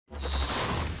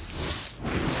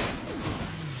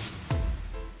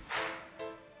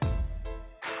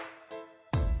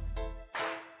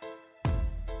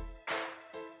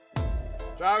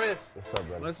Jarvis. What's up,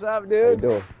 brother? What's up, dude? How you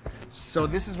doing? So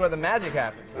this is where the magic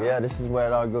happens. Huh? Yeah, this is where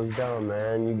it all goes down,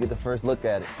 man. You get the first look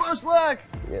at it. First look.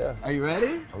 Yeah. Are you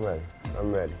ready? I'm ready.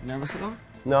 I'm ready. Nervous at all?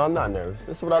 No, I'm not nervous.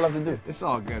 This is what I love to do. It's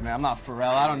all good, man. I'm not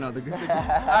Pharrell. I don't know the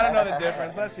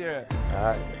difference. Let's hear it. All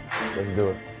right, let's do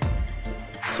it.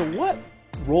 So what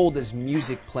role does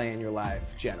music play in your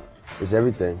life, generally? It's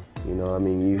everything. You know, I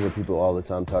mean, you hear people all the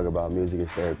time talk about music as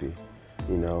therapy.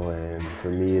 You know, and for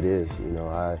me it is. You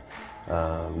know,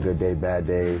 good day, bad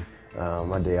day.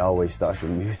 My day always starts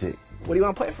with music. What do you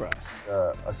want to play for us?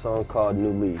 A song called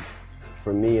New Leaf.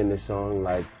 For me in this song,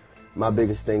 like, my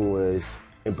biggest thing was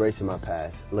embracing my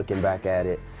past, looking back at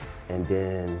it, and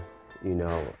then, you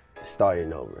know,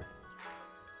 starting over.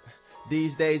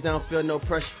 These days I don't feel no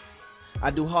pressure. I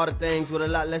do harder things with a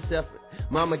lot less effort.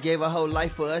 Mama gave her whole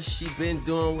life for us. She been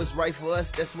doing what's right for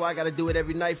us. That's why I gotta do it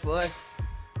every night for us.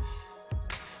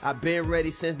 I've been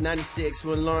ready since '96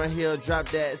 when Lauryn Hill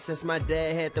dropped that. Since my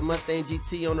dad had the Mustang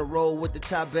GT on the road with the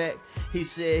top back, he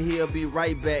said he'll be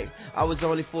right back. I was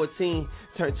only 14,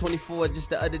 turned 24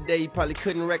 just the other day. You probably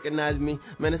couldn't recognize me.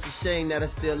 Man, it's a shame that I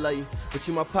still love you, but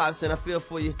you my pops and I feel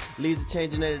for you. Leaves are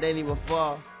changing and it ain't even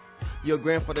fall. Your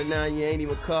grandfather now and you ain't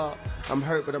even called. I'm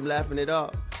hurt but I'm laughing it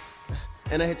off.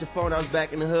 And I hit your phone, I was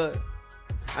back in the hood.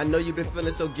 I know you've been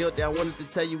feeling so guilty, I wanted to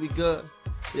tell you we good.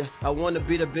 Yeah, I want to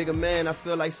be the bigger man, I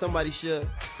feel like somebody should.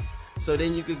 So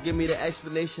then you could give me the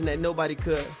explanation that nobody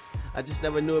could. I just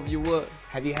never knew if you would.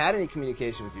 Have you had any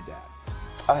communication with your dad?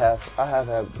 I have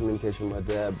had communication with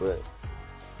my dad, but,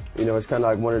 you know, it's kind of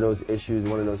like one of those issues,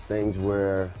 one of those things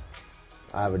where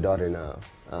I have a daughter now.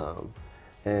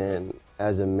 And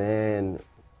as a man,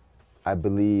 I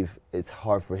believe it's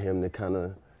hard for him to kind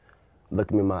of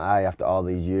look me in my eye after all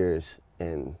these years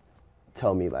and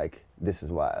tell me, like, this is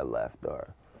why I left,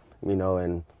 or, you know,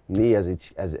 and me as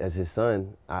his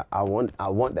son, I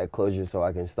want that closure so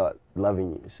I can start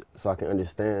loving you, so I can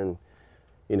understand,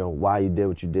 you know, why you did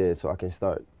what you did, so I can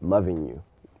start loving you,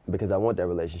 because I want that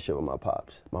relationship with my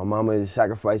pops. My mama has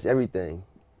sacrificed everything,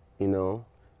 you know,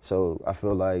 so I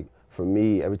feel like for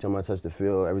me, every time I touch the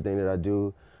field, everything that I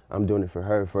do, I'm doing it for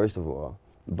her, first of all.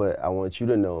 But I want you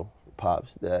to know,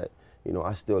 Pops, that, you know,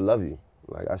 I still love you.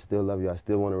 Like, I still love you. I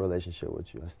still want a relationship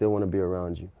with you. I still want to be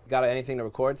around you. Got anything to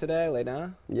record today? Lay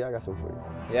down? Yeah, I got something for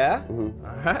you. Yeah? Mm-hmm.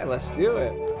 All right, let's do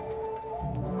it.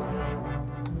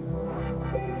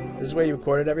 This is where you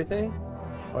recorded everything?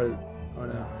 Or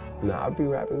no? Nah, I'll be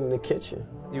rapping in the kitchen.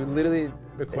 You literally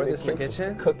record this in the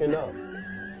kitchen? Cooking up.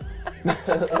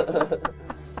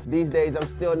 These days, I'm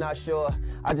still not sure.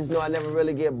 I just know I never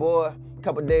really get bored.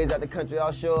 Couple days out the country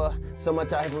offshore. So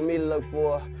much out here for me to look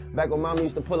for. Back when Mama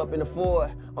used to pull up in the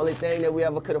Ford. Only thing that we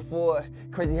ever could afford.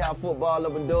 Crazy how football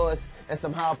opened doors and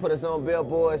somehow put us on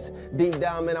billboards. Deep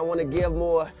down, man, I want to give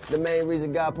more. The main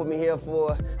reason God put me here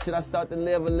for. Should I start to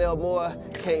live a little more?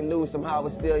 Can't lose, somehow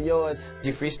it's still yours. Do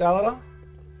you freestyle at all?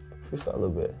 Freestyle a little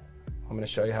bit. I'm going to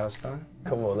show you how it's done.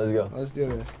 Come on, let's go. Let's do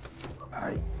this. All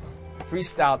right.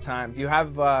 Freestyle time. Do you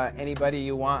have anybody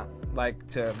you want, like,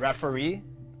 to referee?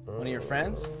 One of your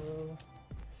friends?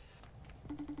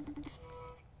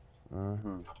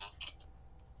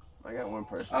 I got one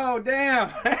person. Oh, damn.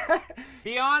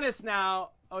 Be honest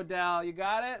now, Odell. You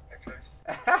got it?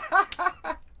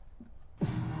 Okay.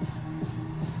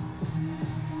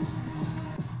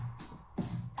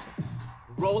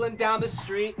 Rolling down the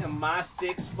street in my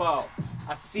 6'4".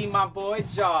 I see my boy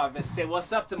Jarvis, say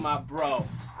what's up to my bro.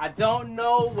 I don't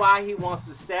know why he wants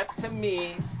to step to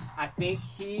me. I think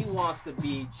he wants to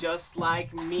be just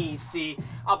like me. See,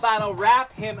 I'll battle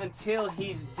rap him until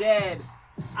he's dead.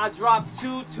 I drop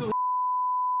 2 to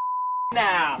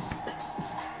now.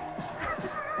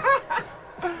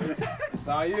 It's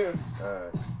all you.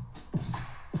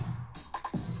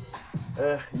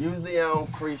 Usually I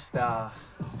don't freestyle.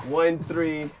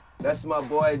 1-3, that's my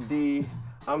boy D.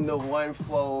 I'm the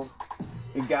 1-4.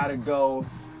 We gotta go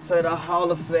to the Hall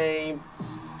of Fame.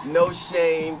 No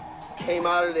shame. Came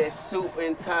out of that suit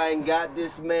and tie and got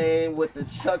this man with the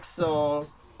Chucks on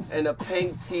and a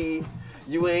pink tee.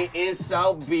 You ain't in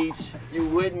South Beach, you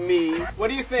with me. What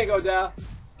do you think, Odell?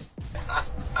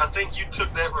 I think you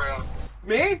took that round.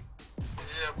 Me? Yeah,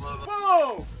 brother.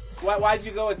 Whoa! Why'd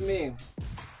you go with me?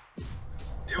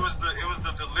 It was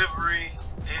the delivery.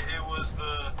 It was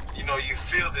the, you know, you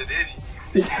feel it in you.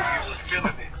 You were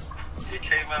feeling it. It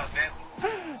came out natural.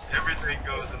 Everything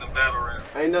goes in the battle round.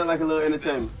 Ain't nothing like a little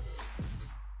entertainment.